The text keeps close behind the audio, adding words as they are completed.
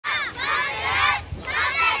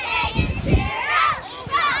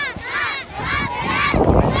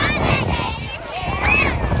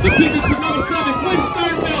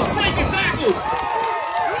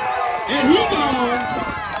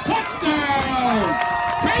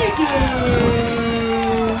Cajuns.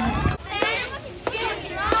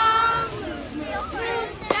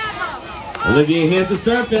 Olivier hands to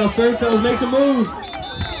Sternfeld. Sternfeld makes a move.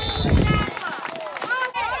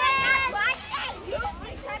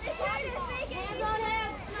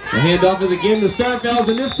 The handoff is again to Sternfeld,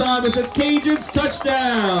 and this time it's a Cajuns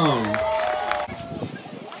touchdown.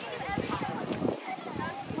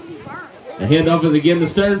 The handoff is again to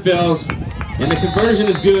Sternfeld, and the conversion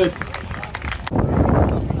is good.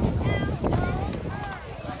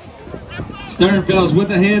 Sternfeld with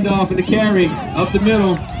the handoff and the carry up the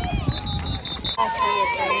middle. I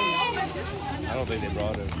don't think they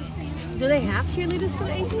brought it. Do they have cheerleaders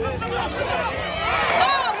today?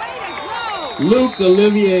 Oh, way to go! Luke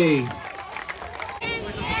Olivier.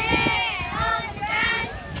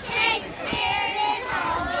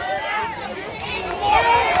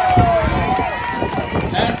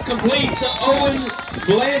 Pass complete to Owen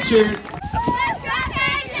Blanchard.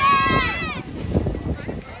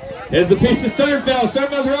 There's the pitch to Sternfeld.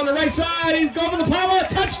 Sternfeld's around the right side. He's going for the power.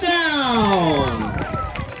 Touchdown!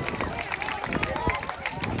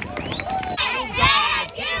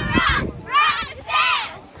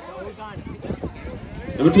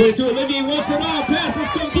 Number 22, Olivier wants it all. Pass is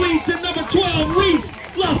complete to number 12, Reese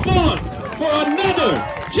Lafont for another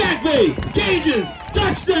Chackbay Cajuns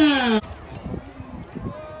touchdown!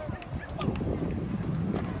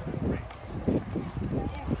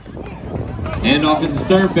 Handoff is to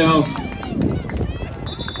Sternfeld.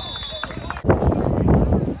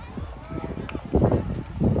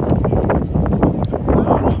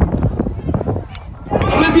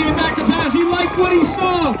 Olivier back to pass. He liked what he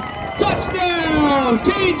saw. Touchdown,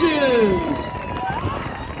 Cajuns!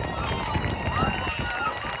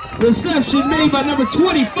 Reception made by number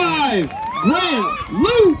 25, Grant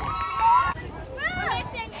Luke.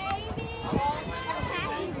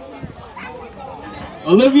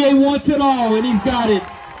 Olivier wants it all, and he's got it.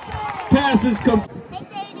 Passes complete.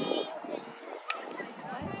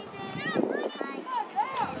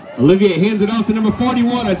 Olivier hands it off to number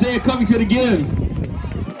 41, Isaiah Covington again.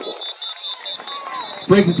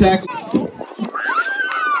 Breaks a tackle.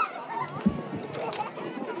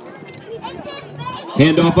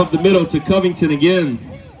 Handoff up the middle to Covington again.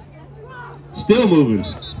 Still moving.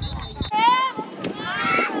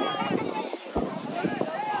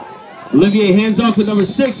 Olivier hands off to number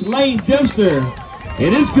 6, Lane Dempster.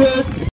 And it's good.